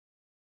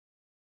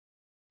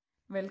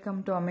Welcome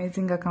to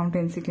amazing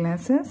accountancy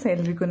classes.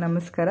 ಎಲ್ರಿಗೂ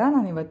ನಮಸ್ಕಾರ.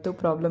 ನಾನು ಇವತ್ತು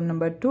ಪ್ರಾಬ್ಲಮ್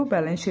ನಂಬರ್ 2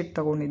 ಬ್ಯಾಲೆನ್ಸ್ ಶೀಟ್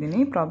ತಗೊಂಡಿದ್ದೀನಿ.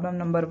 ಪ್ರಾಬ್ಲಮ್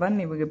ನಂಬರ್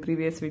 1 ನಿಮಗೆ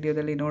ಪ್ರೀವಿಯಸ್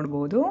ವಿಡಿಯೋದಲ್ಲಿ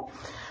ನೋಡಬಹುದು.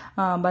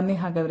 ಬನ್ನಿ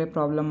ಹಾಗಾದರೆ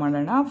ಪ್ರಾಬ್ಲಮ್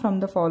ಮಾಡೋಣ. From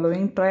the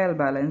following trial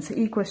balance.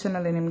 ಈ ಕ್ವೆಶ್ಚನ್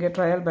ಅಲ್ಲಿ ನಿಮಗೆ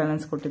ಟ್ರಯಲ್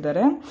ಬ್ಯಾಲೆನ್ಸ್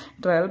ಕೊಟ್ಟಿದ್ದಾರೆ.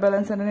 ಟ್ರಯಲ್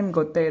ಬ್ಯಾಲೆನ್ಸ್ ಅಂದರೆ ನಿಮ್ಗೆ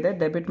ಗೊತ್ತೇ ಇದೆ,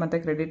 ಡೆಬಿಟ್ ಮತ್ತು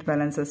ಕ್ರೆಡಿಟ್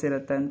ಬ್ಯಾಲೆನ್ಸಸ್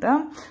ಇರುತ್ತೆ ಅಂತ.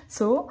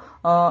 ಸೊ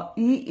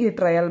ಈ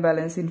ಟ್ರಯಲ್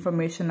ಬ್ಯಾಲೆನ್ಸ್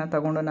ಇನ್ಫಾರ್ಮೇಷನ್ನ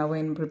ತಗೊಂಡು ನಾವು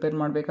ಏನು ಪ್ರಿಪೇರ್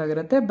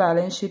ಮಾಡಬೇಕಾಗಿರುತ್ತೆ,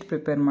 ಬ್ಯಾಲೆನ್ಸ್ ಶೀಟ್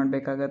ಪ್ರಿಪೇರ್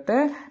ಮಾಡಬೇಕಾಗತ್ತೆ.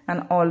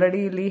 ನಾನು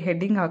ಆಲ್ರೆಡಿ ಇಲ್ಲಿ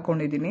ಹೆಡ್ಡಿಂಗ್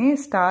ಹಾಕೊಂಡಿದ್ದೀನಿ,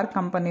 star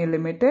company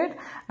limited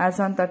as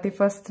on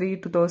 31st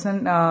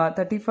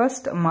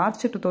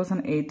March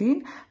 2018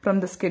 from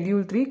the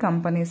Schedule 3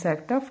 Companies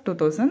Act of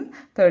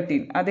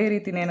 2013. ಅದೇ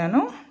ರೀತಿನೇ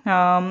ನಾನು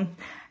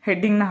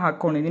ಹೆಡ್ಡಿಂಗ್ನ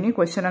ಹಾಕೊಂಡಿದ್ದೀನಿ.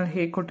 ಕ್ವೆಶ್ಚನ್ ಅಲ್ಲಿ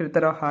ಹೇಗೆ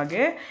ಕೊಟ್ಟಿರ್ತಾರೋ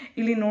ಹಾಗೆ.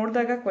 ಇಲ್ಲಿ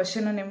ನೋಡಿದಾಗ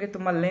ಕ್ವೆಶ್ಚನ್ ನಿಮಗೆ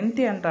ತುಂಬಾ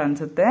ಲೆಂತಿ ಅಂತ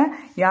ಅನ್ಸುತ್ತೆ.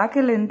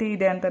 ಯಾಕೆ ಲೆಂತಿ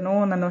ಇದೆ ಅಂತನೂ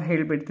ನಾನು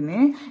ಹೇಳ್ಬಿಡ್ತೀನಿ.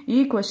 ಈ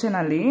ಕ್ವೆಶ್ಚನ್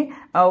ಅಲ್ಲಿ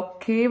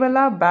ಕೇವಲ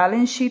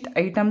ಬ್ಯಾಲೆನ್ಸ್ ಶೀಟ್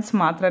ಐಟಮ್ಸ್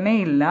ಮಾತ್ರನೇ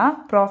ಇಲ್ಲ,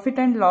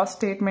 ಪ್ರಾಫಿಟ್ ಅಂಡ್ ಲಾಸ್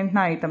ಸ್ಟೇಟ್ಮೆಂಟ್ ನ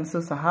ಐಟಮ್ಸ್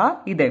ಸಹ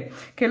ಇದೆ.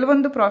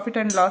 ಕೆಲವೊಂದು ಪ್ರಾಫಿಟ್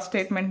ಅಂಡ್ ಲಾಸ್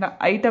ಸ್ಟೇಟ್ಮೆಂಟ್ ನ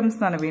ಐಟಮ್ಸ್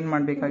ನಾವೇನ್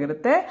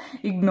ಮಾಡಬೇಕಾಗಿರುತ್ತೆ,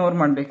 ಇಗ್ನೋರ್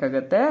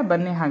ಮಾಡಬೇಕಾಗತ್ತೆ.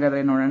 ಬನ್ನಿ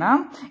ಹಾಗಾದ್ರೆ ನೋಡೋಣ.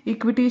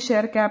 ಇಕ್ವಿಟಿ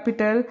ಶೇರ್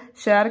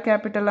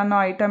ಕ್ಯಾಪಿಟಲ್ ಅನ್ನೋ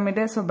ಐಟಮ್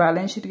ಇದೆ, ಸೊ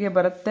ಬ್ಯಾಲೆನ್ಸ್ ಶೀಟ್ಗೆ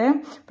ಬರುತ್ತೆ.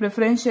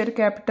 ಪ್ರಿಫರೆನ್ಸ್ ಶೇರ್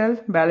ಕ್ಯಾಪಿಟಲ್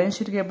ಬ್ಯಾಲೆನ್ಸ್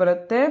ಶೀಟ್ಗೆ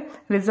ಬರುತ್ತೆ.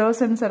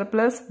 ರಿಸರ್ವ್ಸ್ ಅಂಡ್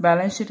ಸರ್ಪ್ಲಸ್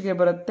ಬ್ಯಾಲೆನ್ಸ್ ಶೀಟ್ಗೆ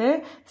ಬರುತ್ತೆ.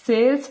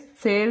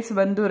 ಸೇಲ್ಸ್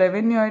ಬಂದು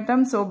ರೆವೆನ್ಯೂ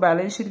ಐಟಮ್, ಸೊ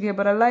ಬ್ಯಾಲೆನ್ಸ್ ಶೀಟ್ಗೆ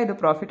ಬರಲ್ಲ, ಇದು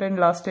ಪ್ರಾಫಿಟ್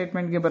ಅಂಡ್ ಲಾಸ್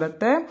ಸ್ಟೇಟ್ಮೆಂಟ್ಗೆ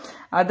ಬರುತ್ತೆ.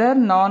 Other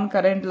non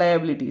current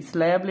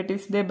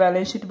liabilities they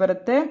balance sheet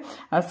ಬರುತ್ತೆ.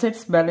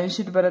 ಅಸೆಟ್ಸ್ ಬ್ಯಾಲೆನ್ಸ್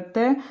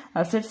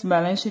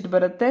ಶೀಟ್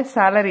ಬರುತ್ತೆ.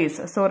 ಸ್ಯಾಲರೀಸ್,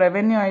 ಸೊ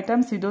ರೆವೆನ್ಯೂ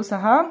ಐಟಮ್ಸ್, ಇದು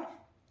ಸಹ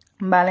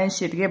ಬ್ಯಾಲೆನ್ಸ್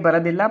ಶೀಟ್ಗೆ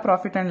ಬರೋದಿಲ್ಲ,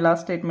 ಪ್ರಾಫಿಟ್ ಅಂಡ್ ಲಾಸ್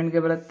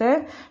ಸ್ಟೇಟ್ಮೆಂಟ್ಗೆ ಬರುತ್ತೆ.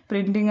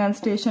 ಪ್ರಿಂಟಿಂಗ್ ಅಂಡ್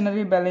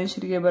ಸ್ಟೇಷನರಿ ಬ್ಯಾಲೆನ್ಸ್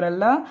ಶೀಟ್ಗೆ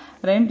ಬರಲ್ಲ.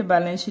 ರೆಂಟ್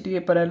ಬ್ಯಾಲೆನ್ಸ್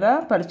ಶೀಟ್ಗೆ ಬರಲ್ಲ.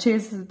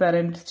 ಪರ್ಚೇಸ್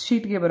ಬ್ಯಾಲೆನ್ಸ್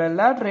ಶೀಟ್ಗೆ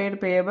ಬರಲ್ಲ.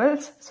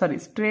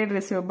 ಟ್ರೇಡ್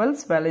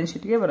ರಿಸೀವಬಲ್ಸ್ ಬ್ಯಾಲೆನ್ಸ್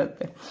ಶೀಟ್ಗೆ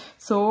ಬರುತ್ತೆ.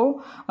 ಸೊ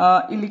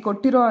ಇಲ್ಲಿ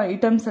ಕೊಟ್ಟಿರೋ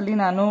ಐಟಮ್ಸ್ ಅಲ್ಲಿ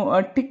ನಾನು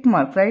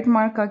ರೈಟ್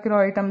ಮಾರ್ಕ್ ಹಾಕಿರೋ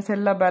ಐಟಮ್ಸ್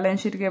ಎಲ್ಲ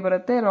ಬ್ಯಾಲೆನ್ಸ್ ಶೀಟ್ಗೆ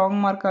ಬರುತ್ತೆ, ರಾಂಗ್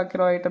ಮಾರ್ಕ್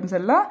ಹಾಕಿರೋ ಐಟಮ್ಸ್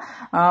ಎಲ್ಲ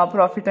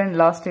ಪ್ರಾಫಿಟ್ ಅಂಡ್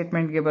ಲಾಸ್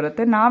ಸ್ಟೇಟ್ಮೆಂಟ್ಗೆ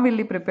ಬರುತ್ತೆ.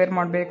 ನಾವಿಲ್ಲಿ ಪ್ರಿಪೇರ್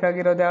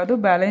ಮಾಡಬೇಕಾಗಿರೋದು ಯಾವುದು,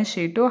 ಬ್ಯಾಲೆನ್ಸ್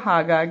ಶೀಟು.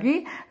 ಹಾಗಾಗಿ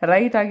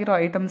ರೈಟ್ ಆಗಿರೋ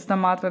ಐಟಮ್ಸ್ ನ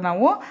ಮಾತ್ರ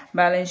ನಾವು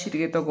ಬ್ಯಾಲೆನ್ಸ್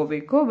ಗೆ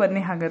ತಗೋಬೇಕು.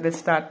 ಬನ್ನಿ ಹಾಗಾದ್ರೆ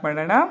ಸ್ಟಾರ್ಟ್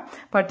ಮಾಡೋಣ.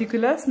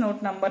 Particulars, note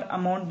number,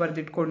 amount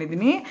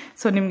ಬರೆದಿಟ್ಕೊಂಡಿದ್ದೀನಿ.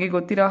 So ನಿಮ್ಗೆ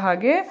ಗೊತ್ತಿರೋ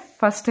ಹಾಗೆ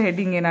ಫಸ್ಟ್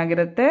ಹೆಡ್ಡಿಂಗ್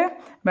ಏನಾಗಿರುತ್ತೆ,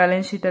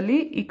 ಬ್ಯಾಲೆನ್ಸ್ ಶೀಟ್ ಅಲ್ಲಿ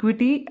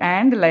ಇಕ್ವಿಟಿ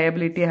ಅಂಡ್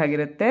ಲಯಬಿಲಿಟಿ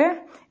ಆಗಿರುತ್ತೆ.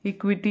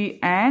 ಇಕ್ವಿಟಿ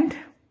ಅಂಡ್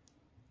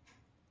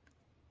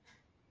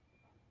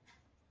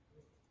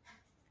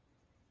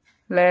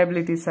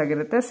ಲಯಬಿಲಿಟೀಸ್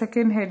ಆಗಿರುತ್ತೆ.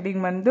 ಸೆಕೆಂಡ್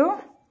ಹೆಡ್ಡಿಂಗ್ ಬಂದು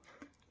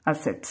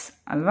ಅಸೆಟ್ಸ್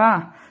ಅಲ್ವಾ.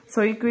 ಸೊ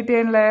ಇಕ್ವಿಟಿ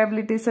ಅಂಡ್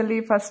ಲಯಬಿಲಿಟೀಸ್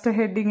ಅಲ್ಲಿ ಫಸ್ಟ್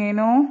ಹೆಡ್ಡಿಂಗ್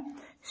ಏನು,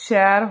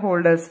 share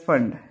holders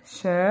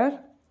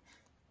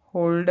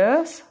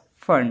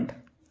fund.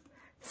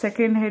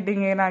 Second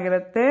heading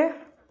ಏನಾಗಿರುತ್ತೆ,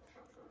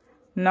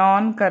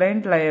 ನಾನ್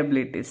ಕರೆಂಟ್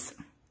ಲಯಬಿಲಿಟೀಸ್.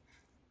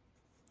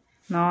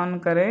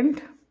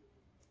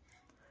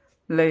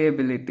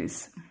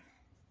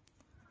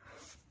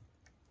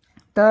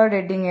 ಥರ್ಡ್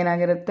ಹೆಡ್ಡಿಂಗ್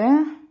ಏನಾಗಿರುತ್ತೆ,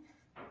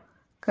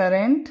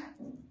 ಕರೆಂಟ್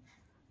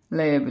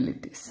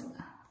ಲಯಬಿಲಿಟೀಸ್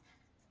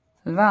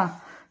ಅಲ್ವಾ.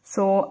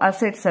 ಸೊ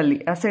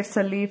ಅಸೆಟ್ಸ್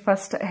ಅಲ್ಲಿ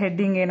ಫಸ್ಟ್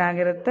ಹೆಡ್ಡಿಂಗ್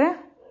ಏನಾಗಿರುತ್ತೆ,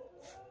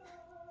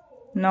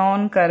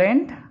 ನಾನ್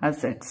current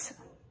assets.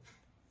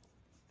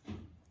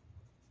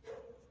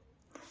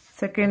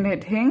 Second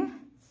heading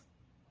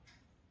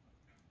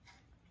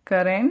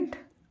current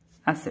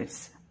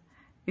assets.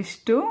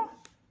 ಇಷ್ಟು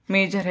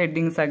ಮೇಜರ್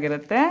ಹೆಡ್ಡಿಂಗ್ಸ್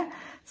ಆಗಿರುತ್ತೆ.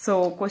 ಸೊ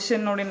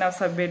ಕ್ವಶನ್ ನೋಡಿ ನಾವು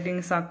ಸಬ್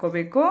ಹೆಡ್ಡಿಂಗ್ಸ್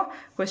ಹಾಕೋಬೇಕು.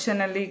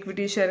 ಕ್ವಶನ್ ಅಲ್ಲಿ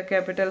equity share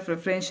capital,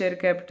 preference share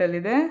capital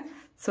ಇದೆ.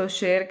 ಸೊ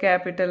ಶೇರ್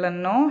ಕ್ಯಾಪಿಟಲ್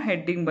ಅನ್ನೋ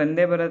ಹೆಡ್ಡಿಂಗ್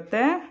ಬಂದೇ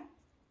ಬರುತ್ತೆ.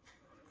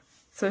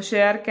 So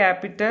share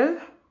capital.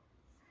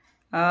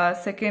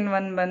 Second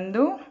one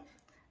ಬಂದು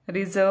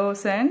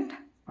reserves and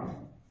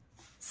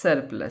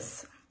surplus.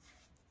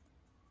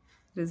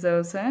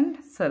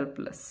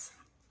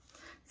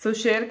 So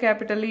share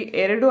capital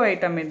ಎರಡು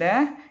ಐಟಮ್ ಇದೆ.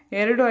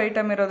 ಎರಡು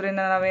ಐಟಮ್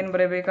ಇರೋದ್ರಿಂದ ನಾವೇನು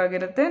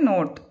ಬರೀಬೇಕಾಗಿರುತ್ತೆ,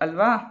 ನೋಟ್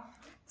ಅಲ್ವಾ.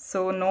 ಸೊ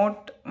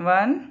ನೋಟ್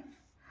 1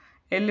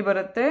 ಎಲ್ಲಿ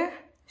ಬರುತ್ತೆ,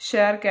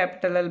 ಶೇರ್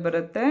ಕ್ಯಾಪಿಟಲ್ ಅಲ್ಲಿ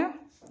ಬರುತ್ತೆ.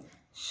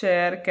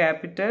 ಶೇರ್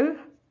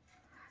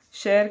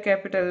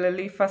ಕ್ಯಾಪಿಟಲ್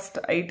ಅಲ್ಲಿ first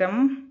item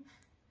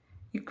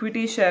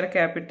equity share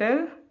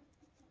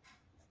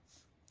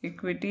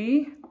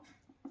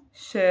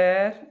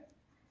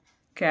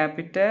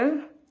capital.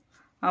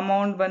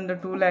 Amount ಬಂದು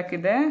 2 lakh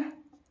ಇದೆ,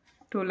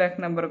 2 lakh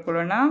ನಂಬರ್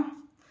ಕೊಡೋಣ.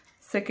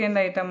 ಸೆಕೆಂಡ್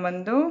ಐಟಮ್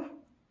ಬಂದು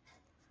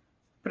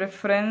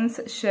ಪ್ರಿಫರೆನ್ಸ್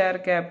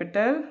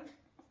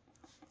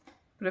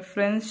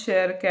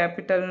ಶೇರ್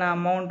ಕ್ಯಾಪಿಟಲ್ನ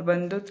ಅಮೌಂಟ್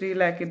ಬಂದು 3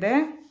 lakh ಇದೆ,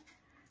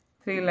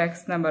 3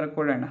 lakhs ನಂಬರ್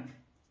ಕೊಡೋಣ.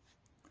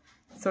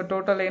 ಸೊ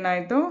ಟೋಟಲ್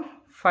ಏನಾಯಿತು,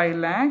 5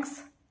 lakhs.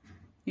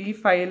 ಈ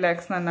 5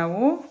 lakhsನ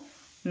ನಾವು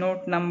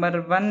ನೋಟ್ ನಂಬರ್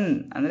 1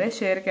 ಅಂದರೆ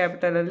ಶೇರ್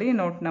ಕ್ಯಾಪಿಟಲ್ ಅಲ್ಲಿ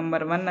ನೋಟ್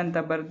ನಂಬರ್ 1 ಅಂತ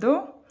ಬರೆದು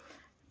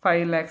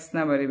 5 lakhsನ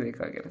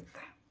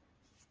ಬರಿಬೇಕಾಗಿರುತ್ತೆ.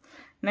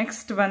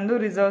 ನೆಕ್ಸ್ಟ್ ಬಂದು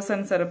ರಿಸರ್ವ್ಸ್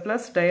ಅಂಡ್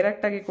ಸರ್ಪ್ಲಸ್.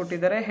 ಡೈರೆಕ್ಟ್ ಆಗಿ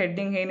ಕೊಟ್ಟಿದ್ದಾರೆ,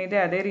 ಹೆಡ್ಡಿಂಗ್ ಏನಿದೆ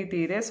ಅದೇ ರೀತಿ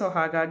ಇದೆ. ಸೊ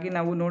ಹಾಗಾಗಿ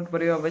ನಾವು ನೋಟ್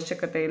ಬರೆಯೋ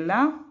ಅವಶ್ಯಕತೆ ಇಲ್ಲ.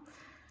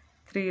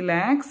 3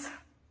 lakhs.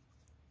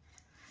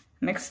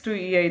 ನೆಕ್ಸ್ಟ್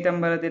ಈ ಐಟಮ್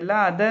ಬರೋದಿಲ್ಲ.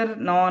 ಅದರ್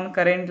ನಾನ್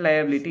ಕರೆಂಟ್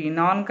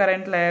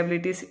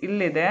ಲಯಬಿಲಿಟೀಸ್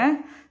ಇಲ್ಲಿದೆ.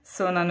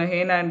 ಸೊ ನಾನು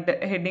ಏನು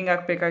heading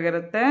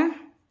ಹಾಕಬೇಕಾಗಿರುತ್ತೆ,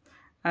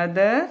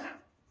 other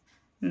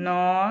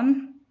non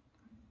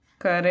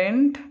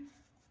current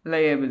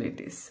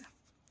liabilities.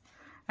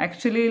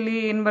 Actually ಇಲ್ಲಿ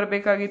ಏನು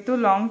ಬರಬೇಕಾಗಿತ್ತು,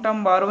 ಲಾಂಗ್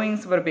ಟರ್ಮ್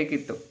ಬಾರೋಯಿಂಗ್ಸ್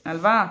ಬರಬೇಕಿತ್ತು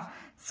ಅಲ್ವಾ.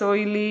 ಸೊ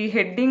ಇಲ್ಲಿ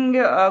heading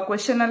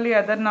ಕ್ವೆಶನಲ್ಲಿ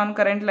other non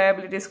current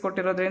liabilities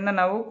ಕೊಟ್ಟಿರೋದ್ರಿಂದ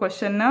ನಾವು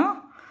ಕ್ವೆಶನ್ನ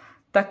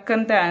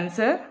ತಕ್ಕಂತೆ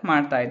ಆನ್ಸರ್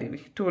ಮಾಡ್ತಾ ಇದ್ದೀವಿ.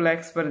 2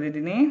 lakhs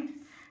ಬರೆದಿದ್ದೀನಿ.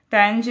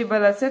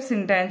 ಟ್ಯಾಂಜಿಬಲ್ ಅಸೆಟ್ಸ್,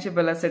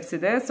 ಇಂಟ್ಯಾಂಜಿಬಲ್ ಅಸೆಟ್ಸ್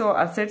ಇದೆ. ಸೊ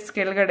ಅಸೆಟ್ಸ್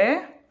ಕೆಳಗಡೆ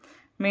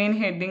ಮೇನ್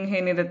ಹೆಡ್ಡಿಂಗ್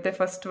ಏನಿರುತ್ತೆ,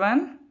 first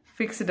one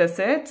fixed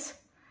assets.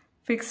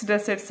 Fixed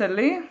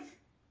ಅಸೆಟ್ಸಲ್ಲಿ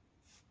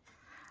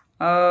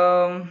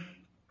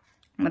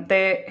ಮತ್ತೆ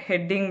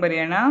ಹೆಡ್ಡಿಂಗ್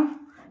ಬರೆಯೋಣ,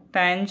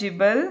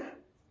 tangible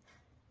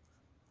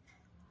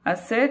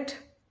asset,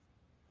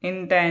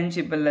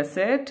 intangible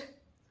asset.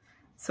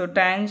 So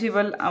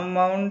tangible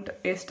amount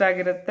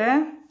ಎಷ್ಟಾಗಿರುತ್ತೆ,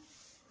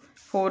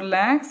 4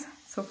 lakhs.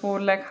 So 4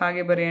 lakh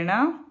ಹಾಗೆ ಬರೆಯೋಣ.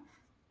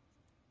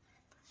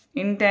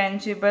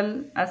 ಇಂಟ್ಯಾಂಜಿಬಲ್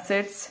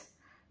ಅಸೆಟ್ಸ್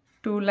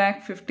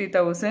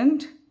 2,50,000,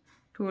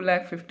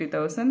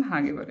 2,50,000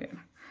 ಹಾಗೆ ಬರೆಯೋಣ.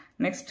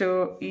 ನೆಕ್ಸ್ಟು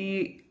ಈ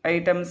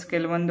ಐಟಮ್ಸ್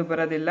ಕೆಲವೊಂದು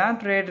ಬರೋದಿಲ್ಲ.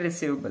 Trade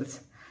receivables.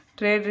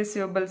 ಟ್ರೇಡ್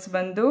ರಿಸೀವಬಲ್ಸ್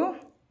ಬಂದು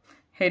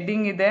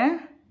ಹೆಡ್ಡಿಂಗ್ ಇದೆ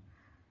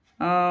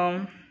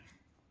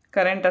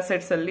ಕರೆಂಟ್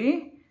ಅಸೆಟ್ಸಲ್ಲಿ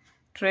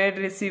ಟ್ರೇಡ್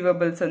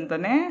ರಿಸೀವಬಲ್ಸ್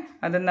ಅಂತಲೇ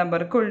ಅದನ್ನು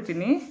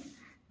ಬರ್ಕೊಳ್ತೀನಿ.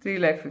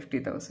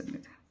 3,50,000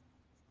 ಇದೆ.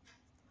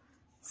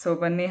 ಸೊ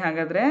ಬನ್ನಿ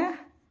ಹಾಗಾದರೆ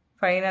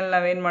ಫೈನಲ್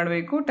ನಾವೇನು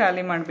ಮಾಡಬೇಕು,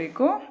 ಟ್ಯಾಲಿ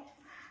ಮಾಡಬೇಕು.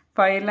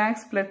 5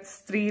 lakhs ಪ್ಲಸ್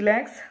 3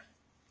 lakhs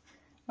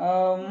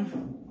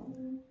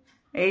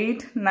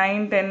 8,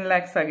 9, 10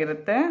 lakhs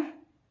ಆಗಿರುತ್ತೆ.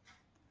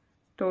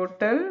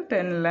 Total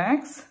 10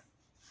 lakhs.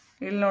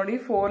 ಇಲ್ಲಿ ನೋಡಿ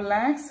 4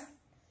 lakhs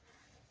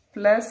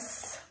ಪ್ಲಸ್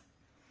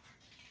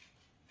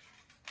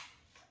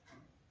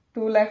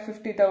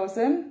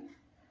 2,50,000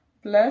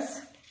 ಪ್ಲಸ್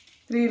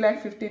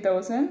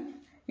 3,50,000.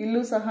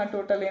 ಇಲ್ಲೂ ಸಹ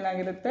ಟೋಟಲ್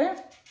ಏನಾಗಿರುತ್ತೆ,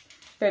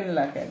 10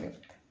 lakh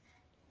ಆಗಿರುತ್ತೆ.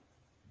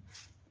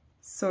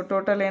 ಸೊ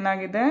ಟೋಟಲ್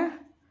ಏನಾಗಿದೆ,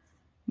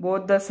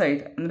 ಬೋತ್ ದ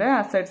ಸೈಡ್ ಅಂದರೆ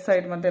ಅಸೆಟ್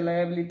ಸೈಡ್ ಮತ್ತು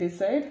ಲಯಬಿಲಿಟಿ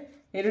ಸೈಡ್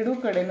ಎರಡೂ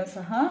ಕಡೆನೂ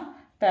ಸಹ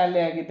ಟ್ಯಾಲಿ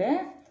ಆಗಿದೆ.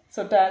 ಸೊ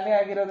ಟ್ಯಾಲಿ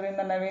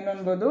ಆಗಿರೋದ್ರಿಂದ ನಾವೇನು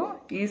ಅನ್ಬೋದು,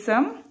 ಈ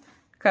ಸಮ್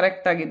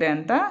ಕರೆಕ್ಟ್ ಆಗಿದೆ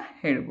ಅಂತ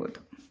ಹೇಳ್ಬೋದು.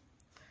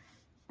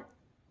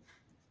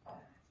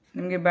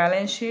 ನಿಮಗೆ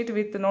balance sheet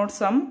with note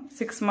some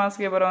 6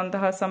 marksಗೆ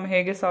ಬರುವಂತಹ ಸಮ್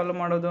ಹೇಗೆ ಸಾಲ್ವ್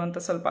ಮಾಡೋದು ಅಂತ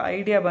ಸ್ವಲ್ಪ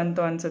ಐಡಿಯಾ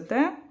ಬಂತು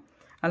ಅನಿಸುತ್ತೆ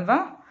ಅಲ್ವಾ.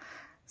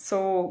 ಸೊ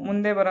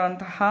ಮುಂದೆ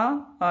ಬರೋವಂತಹ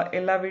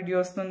ಎಲ್ಲ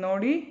ವಿಡಿಯೋಸ್ನ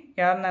ನೋಡಿ.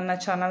 ಯಾರು ನನ್ನ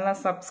ಚಾನಲ್ನ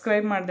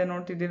ಸಬ್ಸ್ಕ್ರೈಬ್ ಮಾಡದೆ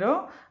ನೋಡ್ತಿದ್ದೀರೋ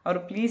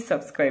ಅವರು ಪ್ಲೀಸ್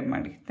ಸಬ್ಸ್ಕ್ರೈಬ್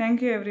ಮಾಡಿ.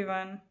 Thank you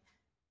everyone.